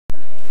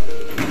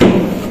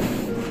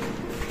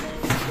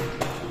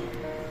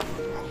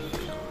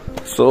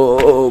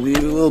So we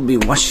will be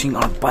washing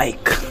our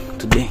bike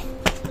today.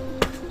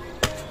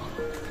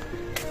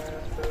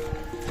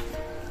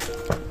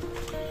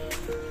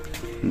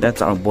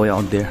 That's our boy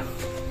out there.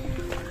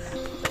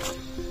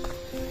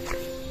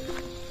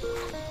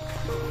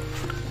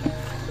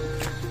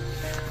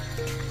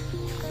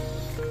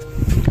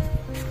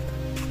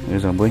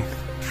 Here's our boy.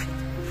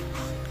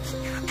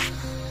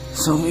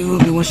 So we will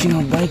be washing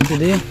our bike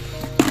today.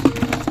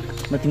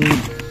 Nothing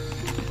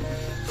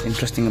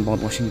interesting about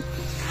washing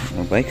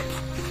our bike,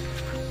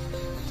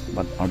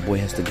 but our boy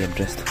has to get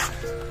dressed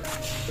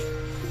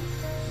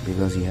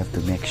because you have to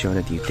make sure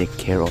that you take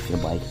care of your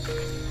bike.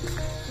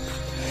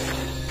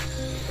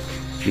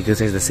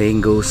 Because as the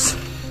saying goes,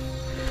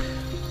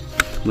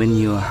 when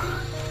you are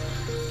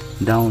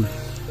down,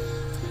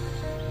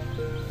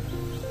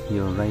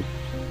 your ride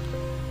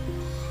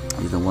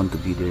is the one to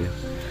be there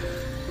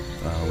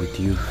with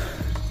you,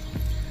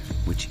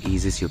 which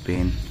eases your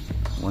pain.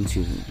 Once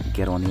you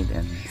get on it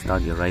and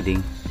start your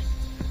riding,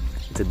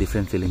 it's a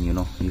different feeling, you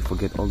know. You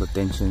forget all the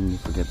tension, you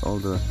forget all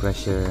the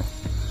pressure,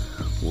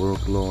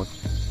 workload,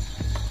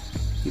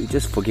 you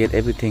just forget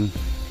everything,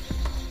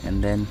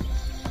 and then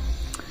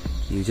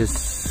you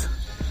just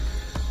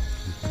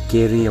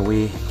carry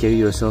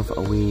yourself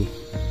away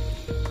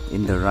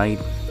in the ride.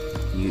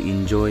 You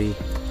enjoy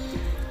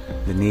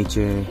the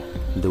nature,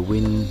 the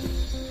wind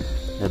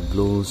that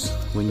blows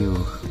when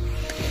you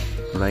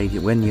ride,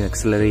 when you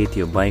accelerate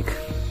your bike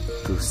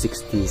to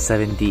 60,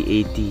 70,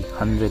 80,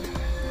 100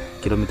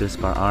 kilometers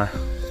per hour.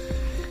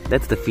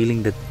 That's the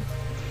feeling that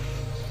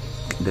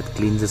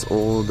cleanses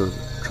all the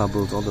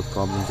troubles, all the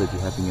problems that you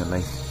have in your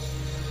life.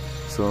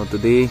 So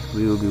today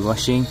we will be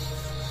washing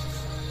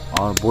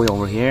our boy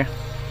over here.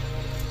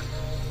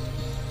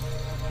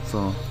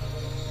 So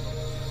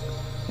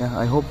yeah,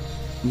 I hope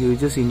you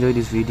just enjoy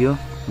this video.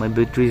 My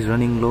battery is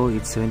running low,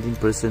 it's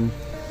 17%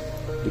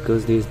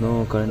 because there is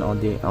no current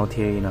out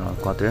here in our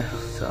quarter.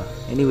 So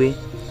anyway,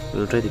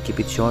 we'll try to keep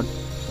it short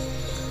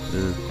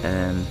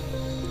and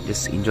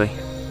just enjoy.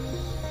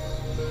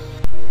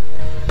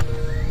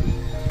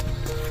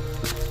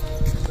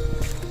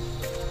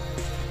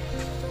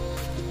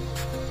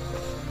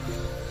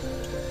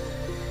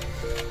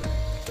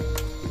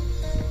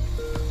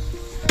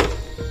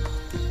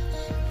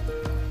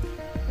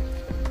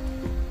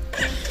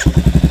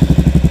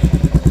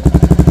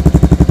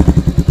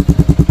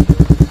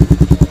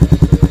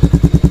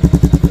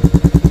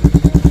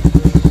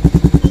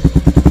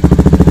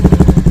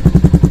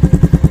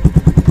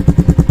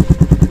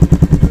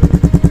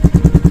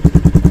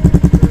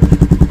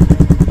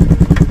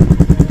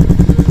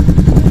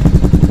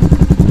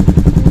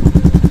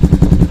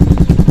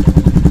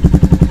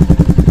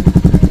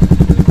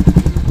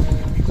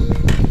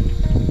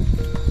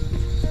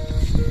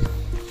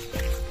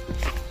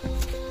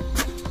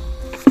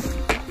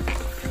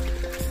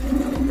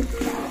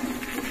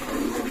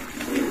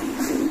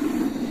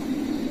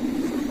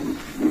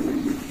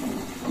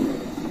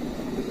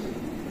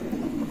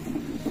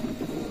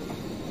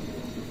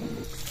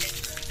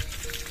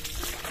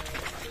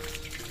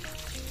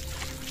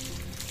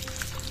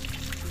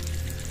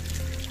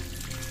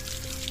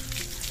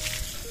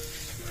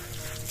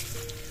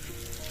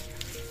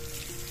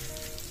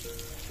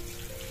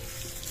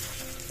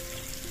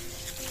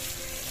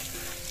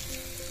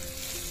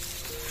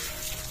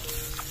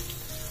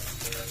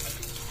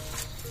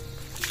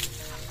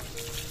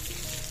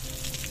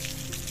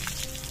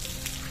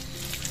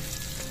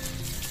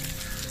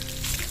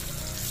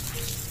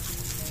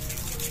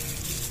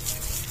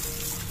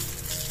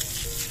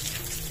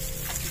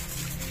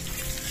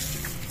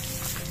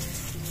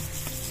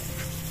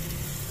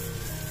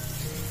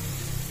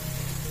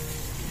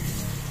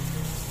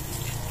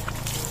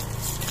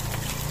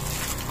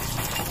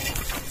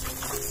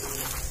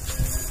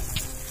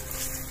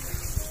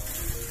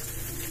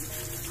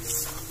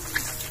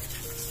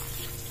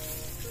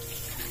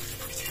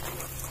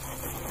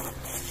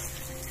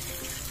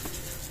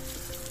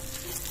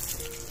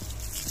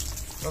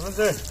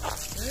 Professor.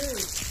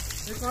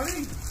 Hey,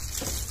 recording?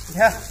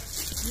 Yeah.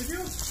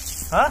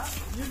 YouTube? Huh?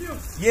 YouTube?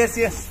 Yes,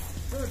 yes.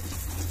 Good.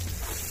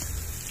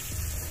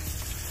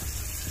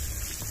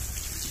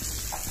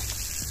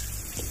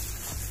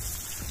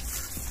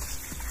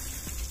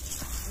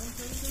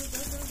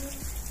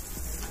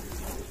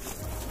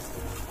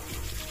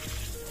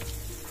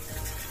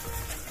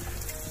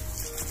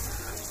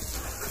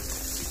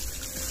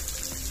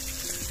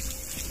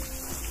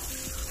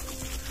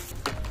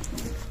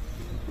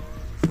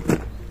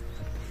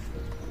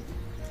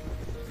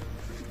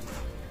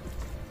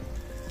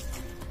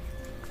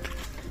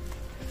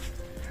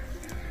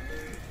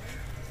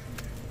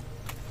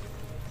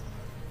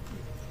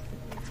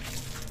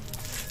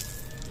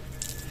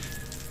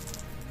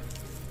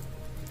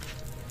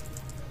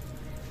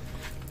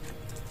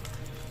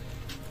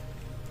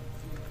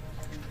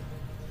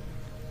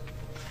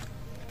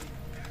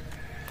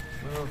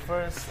 We will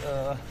first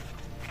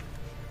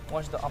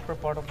wash the upper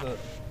part of the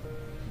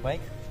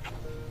bike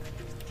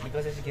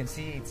because as you can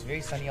see it's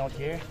very sunny out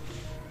here.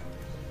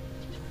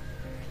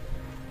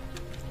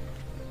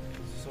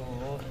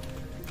 So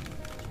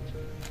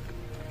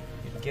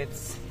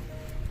gets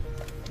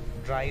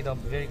dried up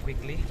very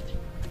quickly.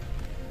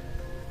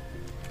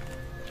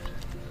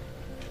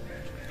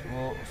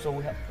 Well,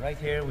 so right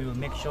here we will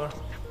make sure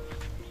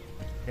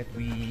that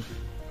we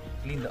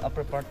clean the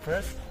upper part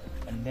first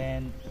and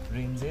then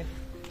rinse it.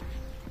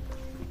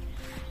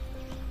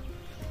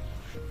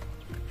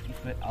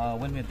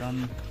 When we're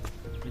done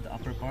with the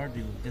upper part,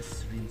 we will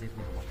just rinse it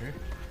with water.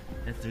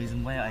 That's the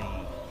reason why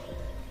I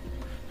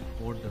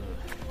stored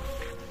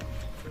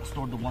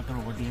the water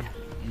over there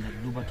in the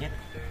blue bucket.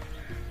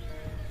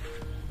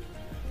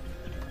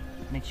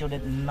 Make sure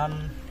that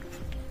none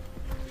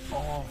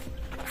of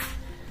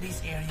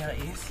this area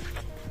is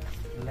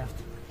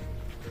left.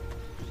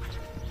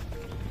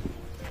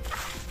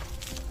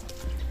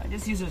 I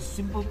just use a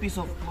simple piece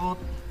of cloth.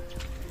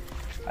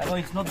 I know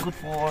it's not good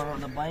for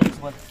the bikes,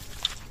 but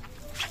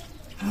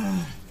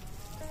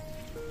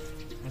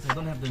as I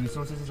don't have the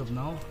resources as of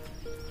now,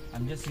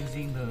 I'm just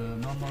using the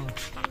normal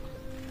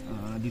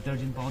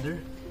detergent powder,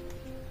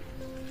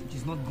 which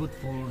is not good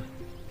for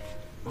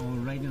our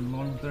ride in the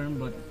long term,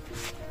 but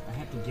I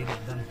have to get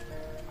it done.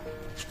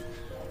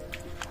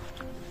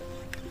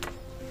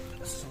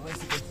 So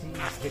as you can see,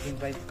 it's getting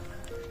dried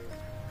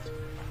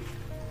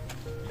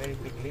very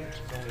quickly,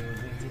 so we will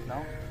rinse it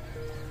now.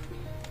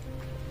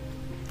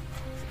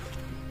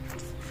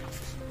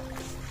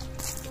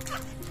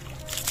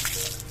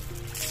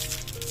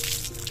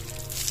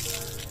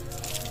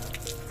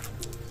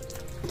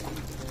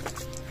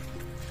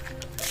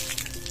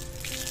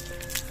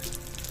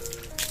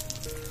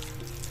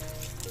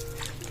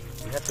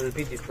 We have to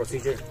repeat this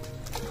procedure.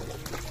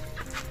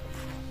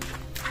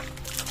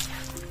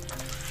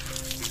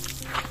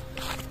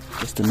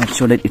 Just to make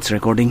sure that it's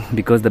recording,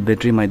 because the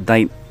battery might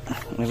die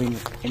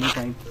any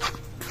time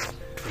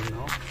from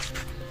now.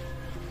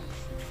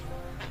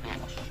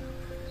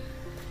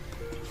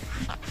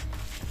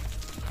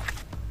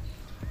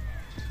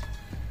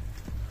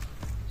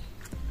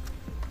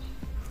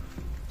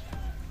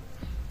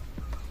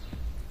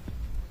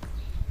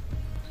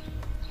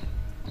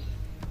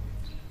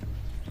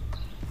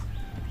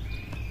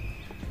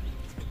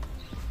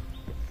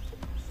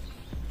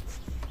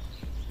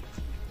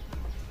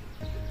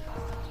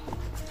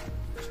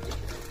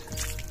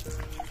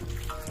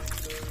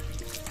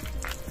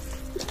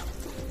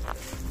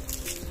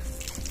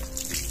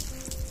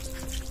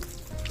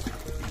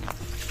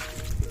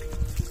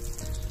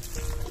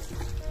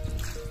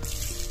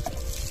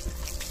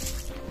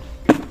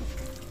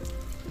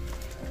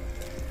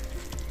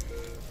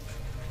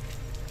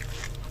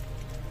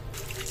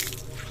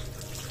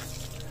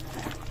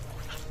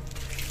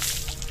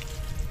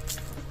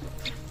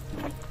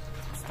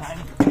 Time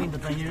to clean the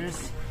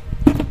tires.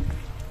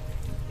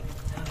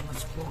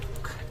 Let's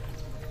walk.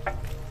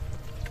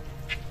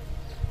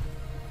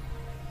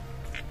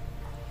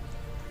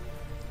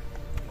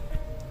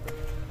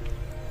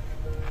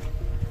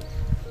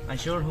 I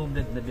sure hope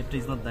that the battery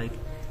is not died.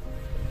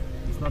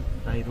 It's not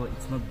died,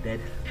 it's not dead.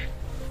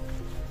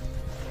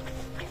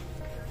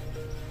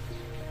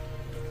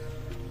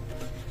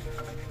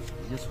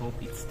 I just hope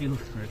it's still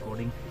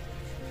recording.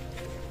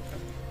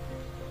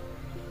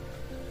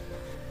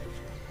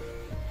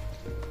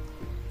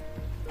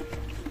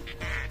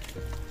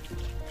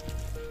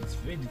 It's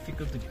very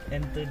difficult to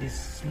enter these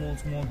small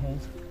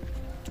holes.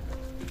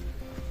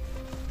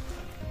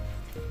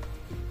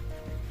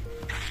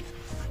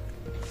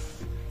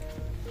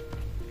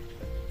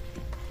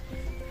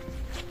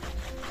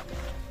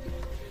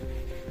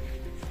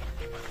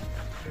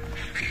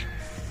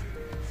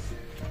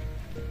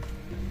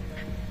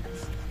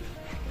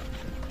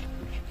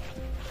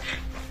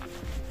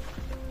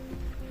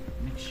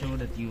 Make sure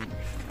that you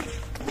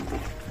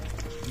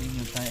clean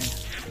your tire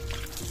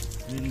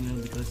really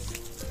well, because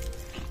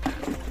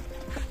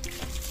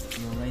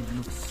your ride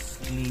looks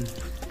clean. The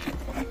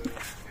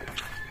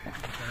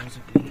tires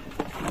are clean.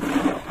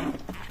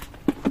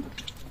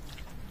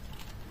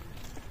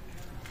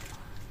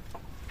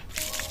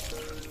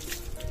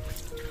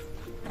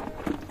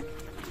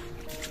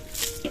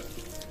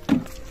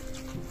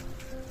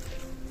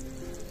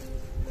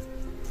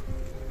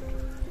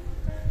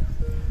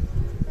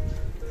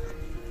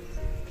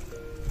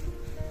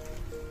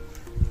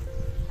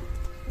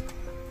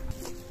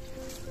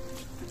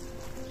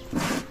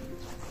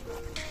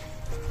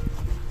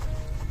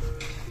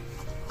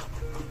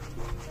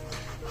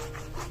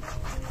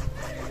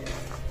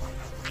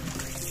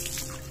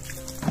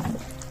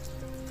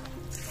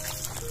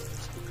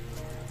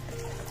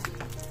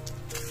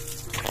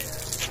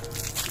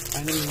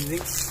 Finally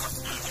moving.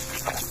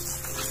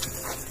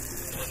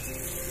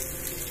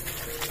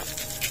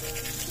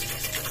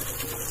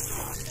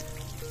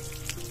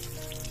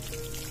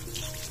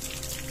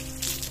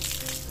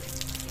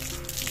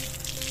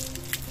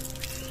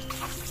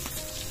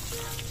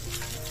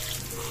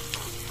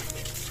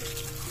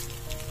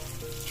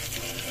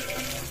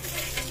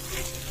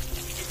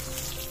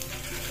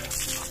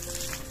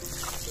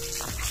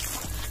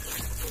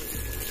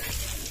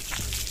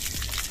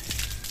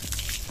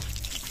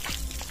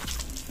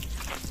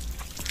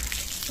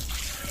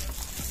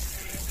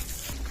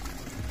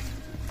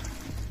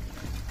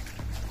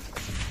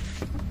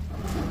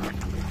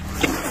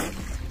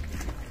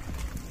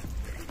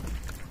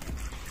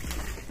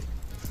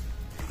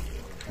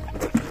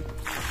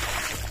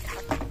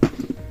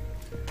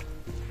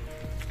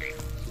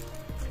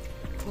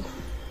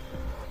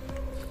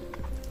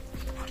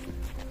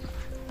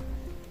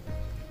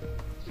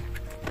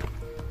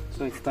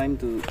 time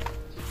to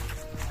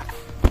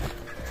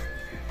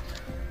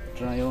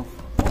dry off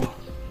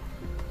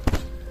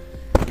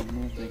or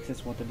remove the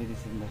excess water that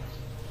is in the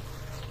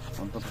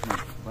on top of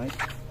my bike.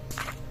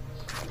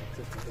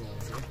 Excess water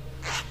over here.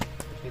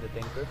 Especially the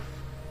tanker.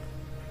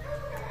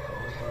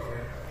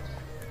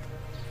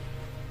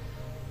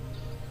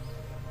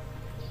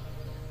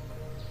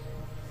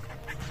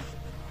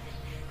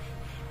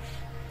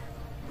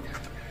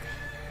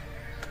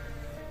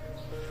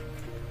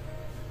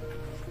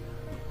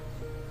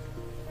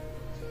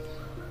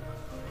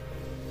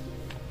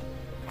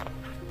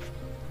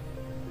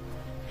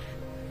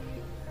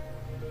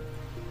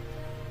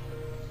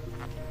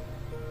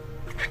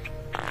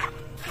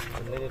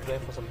 Let it dry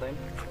for some time.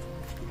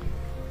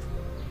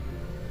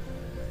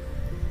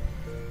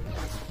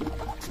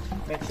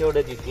 Make sure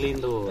that you clean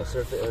the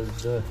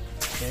surface, the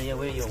area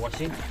where you're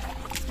washing,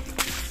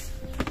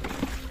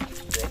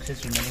 the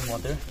excess remaining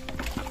water.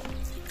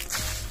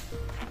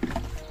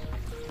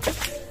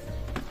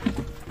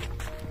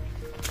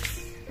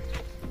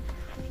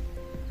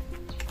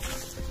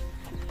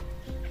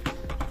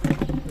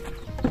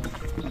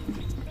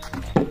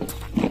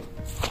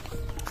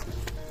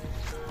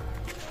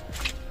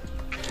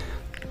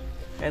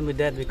 And with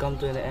that, we come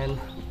to an end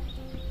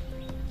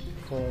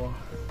for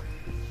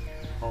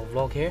our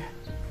vlog here.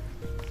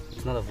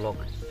 It's not a vlog.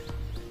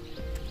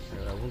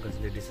 I won't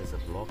consider this as a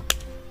vlog.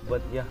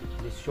 But yeah,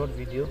 this short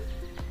video.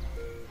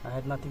 I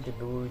had nothing to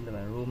do in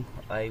my room.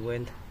 I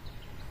went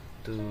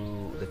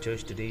to the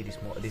church today this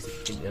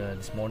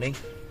morning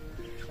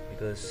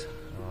because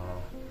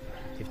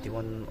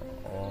 51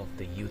 of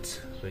the youths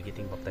were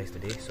getting baptized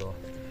today. So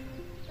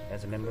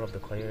as a member of the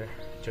choir,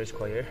 church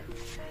choir,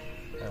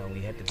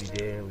 we had to be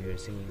there. We were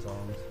singing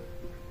songs.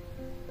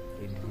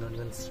 It did not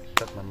even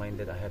struck my mind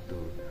that I had to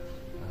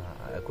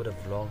I could have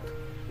vlogged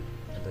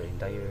the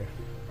entire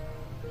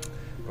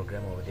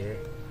program over there,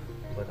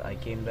 but I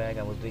came back,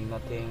 I was doing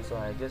nothing, so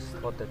I just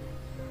thought that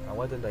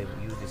why don't I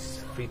use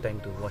this free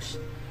time to wash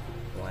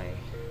my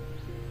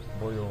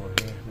boy over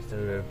here,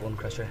 Mr. Bone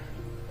Crusher.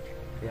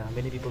 Yeah,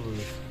 many people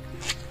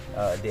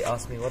will they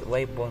ask me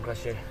why Bone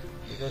Crusher,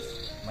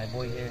 because my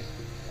boy here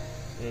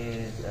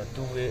is a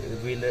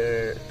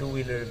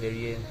two-wheeler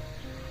variant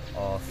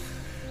of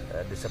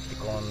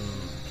Decepticon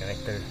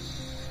character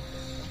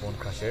Bone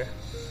Crusher.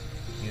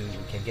 You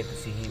can get to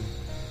see him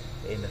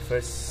in the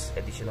first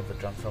edition of the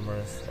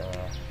Transformers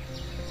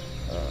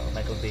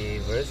Michael Bay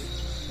verse.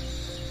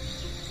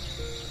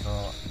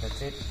 So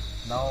that's it.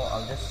 Now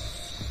I'll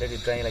just let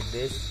it dry like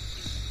this,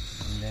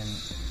 and then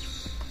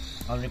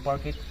I'll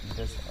repark it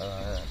because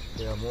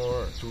there are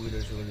more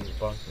two-wheelers who will be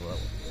parked.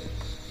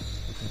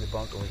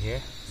 Over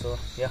here. So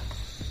yeah,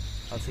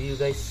 I'll see you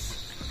guys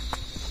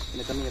in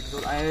the coming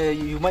episode.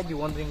 You might be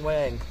wondering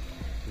why I'm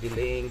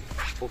delaying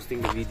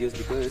posting the videos,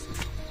 because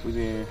we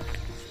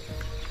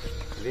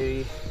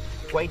were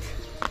quite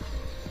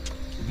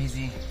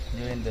busy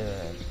during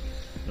the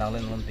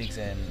Nagaland Olympics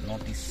and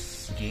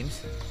Northeast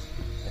Games.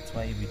 That's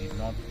why we did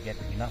not get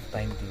enough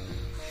time to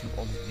shoot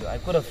all this video. I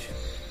could have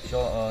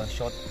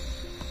shot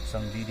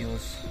some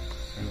videos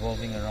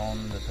revolving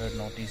around the third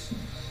Northeast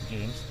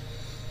Games,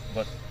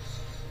 but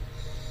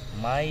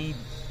my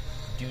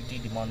duty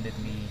demanded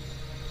me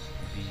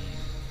to be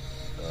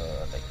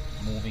like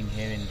moving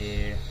here and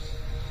there.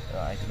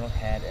 I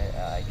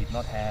did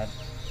not have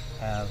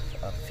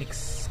a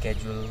fixed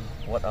schedule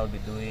what I'll be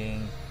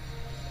doing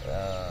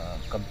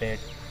compared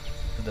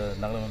to the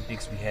Nagaland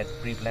Olympics. We had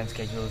pre-planned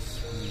schedules.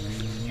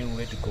 We knew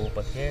where to go.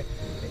 But here,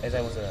 as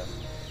I was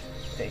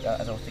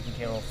taking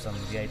care of some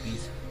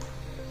VIPs,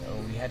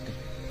 we had to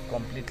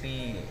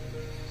completely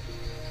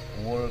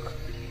work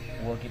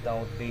it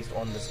out based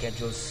on the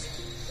schedules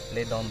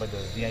laid down by the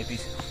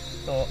VIPs.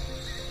 So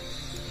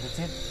that's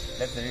it.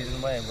 That's the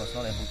reason why I was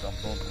not able to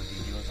upload the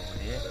videos over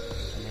there,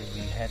 and then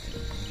we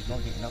did not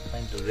get enough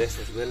time to rest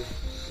as well.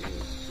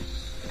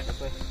 That's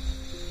why.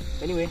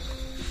 Anyway,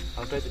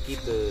 I'll try to keep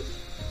the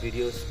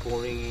videos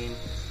pouring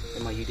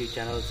in my YouTube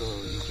channel, so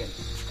you can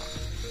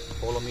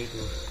follow me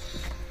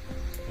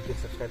you can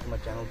subscribe to my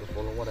channel to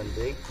follow what I'm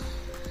doing.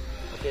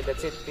 Okay,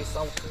 that's it. Peace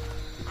out.